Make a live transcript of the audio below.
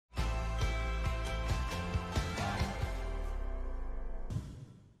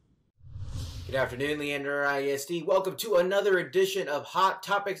Good afternoon, Leander ISD. Welcome to another edition of Hot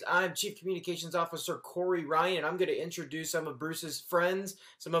Topics. I'm Chief Communications Officer Corey Ryan, and I'm going to introduce some of Bruce's friends,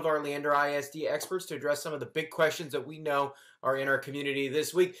 some of our Leander ISD experts to address some of the big questions that we know are in our community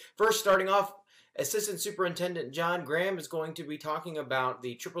this week. First, starting off, Assistant Superintendent John Graham is going to be talking about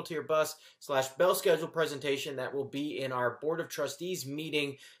the triple tier bus / bell schedule presentation that will be in our Board of Trustees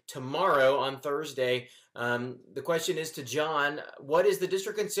meeting tomorrow on Thursday. The question is to John, what is the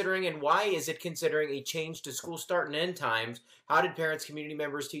district considering and why is it considering a change to school start and end times? How did parents, community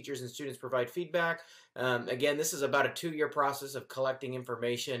members, teachers, and students provide feedback? Again, this is about a 2-year process of collecting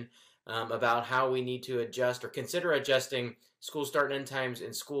information about how we need to adjust or consider adjusting school start and end times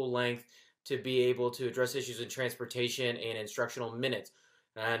and school length to be able to address issues in transportation and instructional minutes.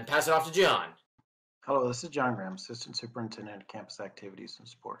 And pass it off to John. Hello, this is John Graham, Assistant Superintendent of Campus Activities and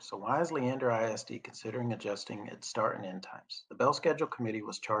Sports. So why is Leander ISD considering adjusting its start and end times? The Bell Schedule Committee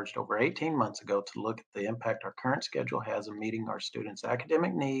was charged over 18 months ago to look at the impact our current schedule has in meeting our students'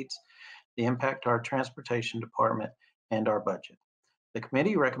 academic needs, the impact our transportation department, and our budget. The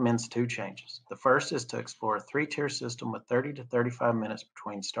committee recommends 2 changes. The first is to explore a 3-tier system with 30 to 35 minutes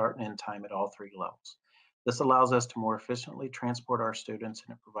between start and end time at all 3 levels. This allows us to more efficiently transport our students,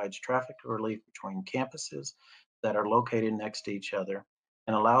 and it provides traffic relief between campuses that are located next to each other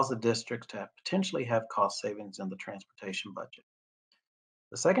and allows the districts to potentially have cost savings in the transportation budget.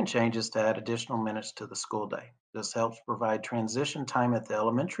 The second change is to add additional minutes to the school day. This helps provide transition time at the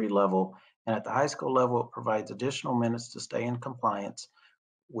elementary level, and at the high school level, it provides additional minutes to stay in compliance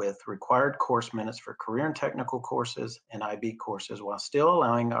with required course minutes for career and technical courses and IB courses, while still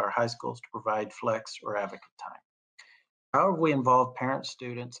allowing our high schools to provide flex or advocate time. How have we involved parents,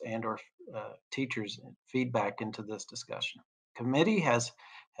 students, and or teachers feedback into this discussion? Committee has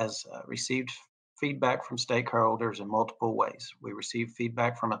received feedback from stakeholders in multiple ways. We received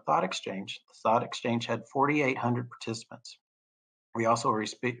feedback from a thought exchange. The thought exchange had 4,800 participants. We also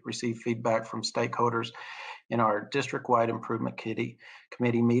received feedback from stakeholders in our district-wide improvement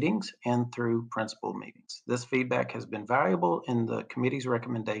committee meetings and through principal meetings. This feedback has been valuable in the committee's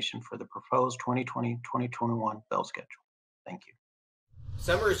recommendation for the proposed 2020-2021 bell schedule. Thank you.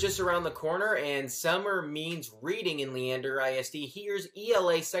 Summer is just around the corner, and summer means reading in Leander ISD. Here's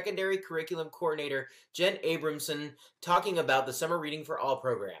ELA Secondary Curriculum Coordinator Jen Abramson talking about the Summer Reading for All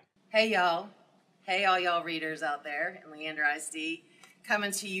program. Hey, y'all. Hey, all y'all readers out there in Leander ISD.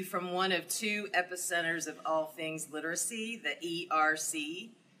 Coming to you from one of 2 epicenters of all things literacy, the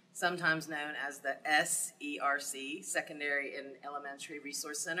ERC, sometimes known as the SERC, Secondary and Elementary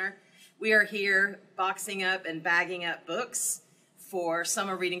Resource Center. We are here boxing up and bagging up books for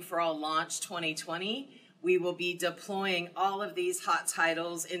Summer Reading for All Launch 2020. We will be deploying all of these hot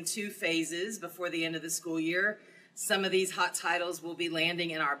titles in 2 phases before the end of the school year. Some of these hot titles will be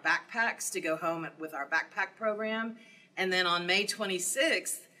landing in our backpacks to go home with our backpack program. And then on May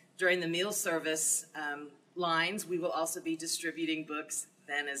 26th, during the meal service lines, we will also be distributing books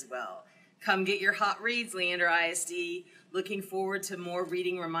then as well. Come get your hot reads, Leander ISD. Looking forward to more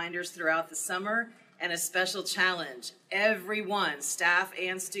reading reminders throughout the summer, and a special challenge. Everyone, staff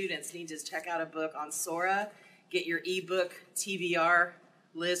and students, need to check out a book on Sora, get your ebook TBR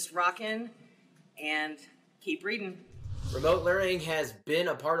list rocking, and keep reading. Remote learning has been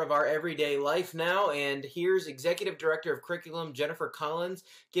a part of our everyday life now, and here's Executive Director of Curriculum Jennifer Collins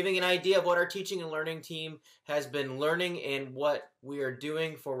giving an idea of what our teaching and learning team has been learning and what we are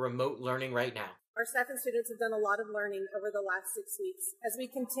doing for remote learning right now. Our staff and students have done a lot of learning over the last 6 weeks. As we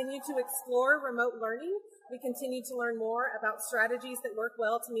continue to explore remote learning, we continue to learn more about strategies that work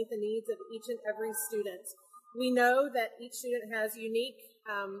well to meet the needs of each and every student. We know that each student has unique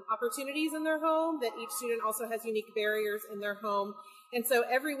opportunities in their home, that each student also has unique barriers in their home. And so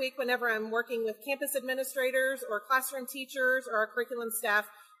every week, whenever I'm working with campus administrators or classroom teachers or our curriculum staff,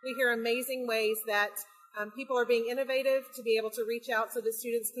 we hear amazing ways that people are being innovative to be able to reach out so that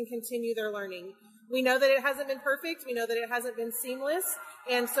students can continue their learning. We know that it hasn't been perfect. We know that it hasn't been seamless.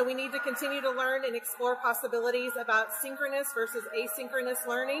 And so we need to continue to learn and explore possibilities about synchronous versus asynchronous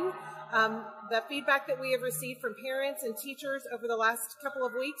learning. The feedback that we have received from parents and teachers over the last couple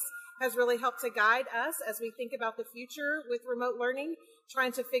of weeks has really helped to guide us as we think about the future with remote learning,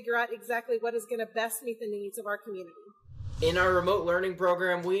 trying to figure out exactly what is going to best meet the needs of our community. In our remote learning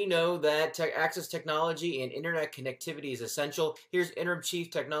program, we know that access technology and internet connectivity is essential. Here's Interim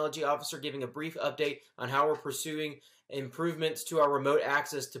Chief Technology Officer giving a brief update on how we're pursuing improvements to our remote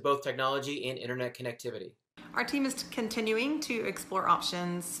access to both technology and internet connectivity. Our team is continuing to explore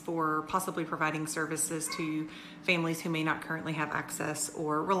options for possibly providing services to families who may not currently have access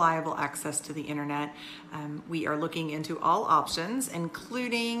or reliable access to the internet. We are looking into all options,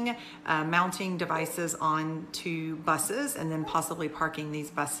 including mounting devices onto buses and then possibly parking these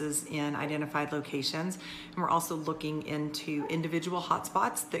buses in identified locations. And we're also looking into individual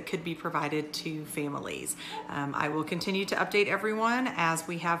hotspots that could be provided to families. I will continue to update everyone as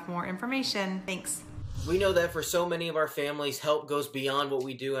we have more information. Thanks. We know that for so many of our families, help goes beyond what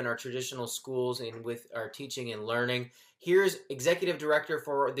we do in our traditional schools and with our teaching and learning. Here's Executive Director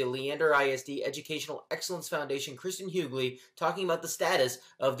for the Leander ISD Educational Excellence Foundation, Kristen Hughley, talking about the status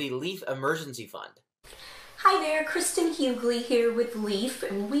of the LEAF Emergency Fund. Hi there, Kristen Hughley here with LEAF,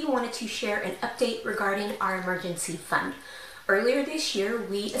 and we wanted to share an update regarding our emergency fund. Earlier this year,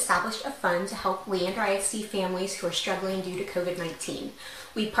 we established a fund to help Leander ISD families who are struggling due to COVID-19.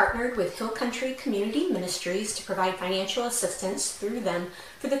 We partnered with Hill Country Community Ministries to provide financial assistance through them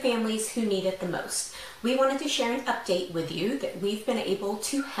for the families who need it the most. We wanted to share an update with you that we've been able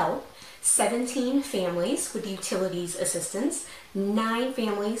to help 17 families with utilities assistance, 9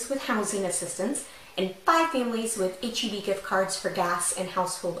 families with housing assistance, and 5 families with HEB gift cards for gas and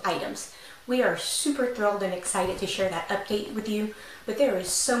household items. We are super thrilled and excited to share that update with you, but there is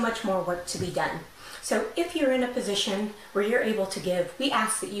so much more work to be done. So if you're in a position where you're able to give, we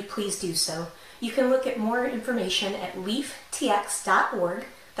ask that you please do so. You can look at more information at leaftx.org,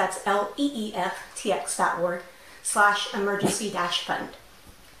 that's leaftx.org/emergency-fund.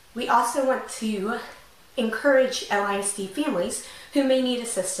 We also want to encourage LISD families who may need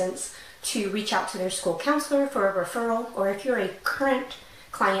assistance to reach out to their school counselor for a referral, or if you're a current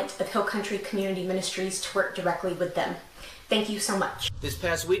client of Hill Country Community Ministries, to work directly with them. Thank you so much. This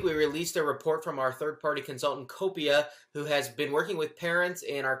past week, we released a report from our third-party consultant, Copia, who has been working with parents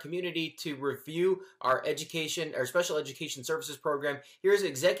in our community to review our special education services program. Here's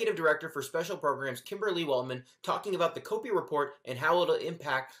Executive Director for Special Programs, Kimberly Wellman, talking about the Copia report and how it'll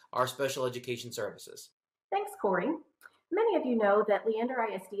impact our special education services. Thanks, Corey. Many of you know that Leander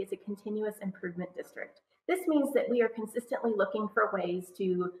ISD is a continuous improvement district. This means that we are consistently looking for ways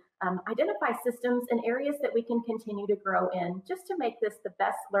to identify systems and areas that we can continue to grow in, just to make this the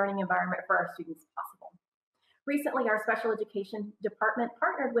best learning environment for our students possible. Recently, our special education department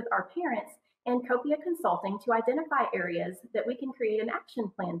partnered with our parents and Copia Consulting to identify areas that we can create an action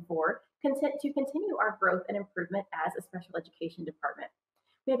plan for to continue our growth and improvement as a special education department.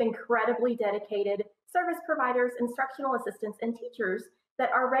 We have incredibly dedicated service providers, instructional assistants, and teachers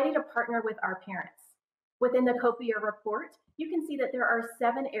that are ready to partner with our parents. Within the Copia report, you can see that there are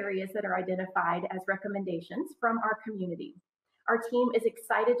 7 areas that are identified as recommendations from our community. Our team is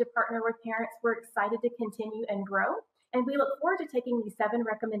excited to partner with parents. We're excited to continue and grow, and we look forward to taking these 7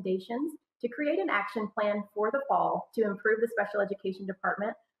 recommendations to create an action plan for the fall to improve the special education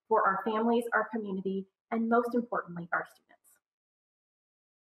department for our families, our community, and most importantly, our students.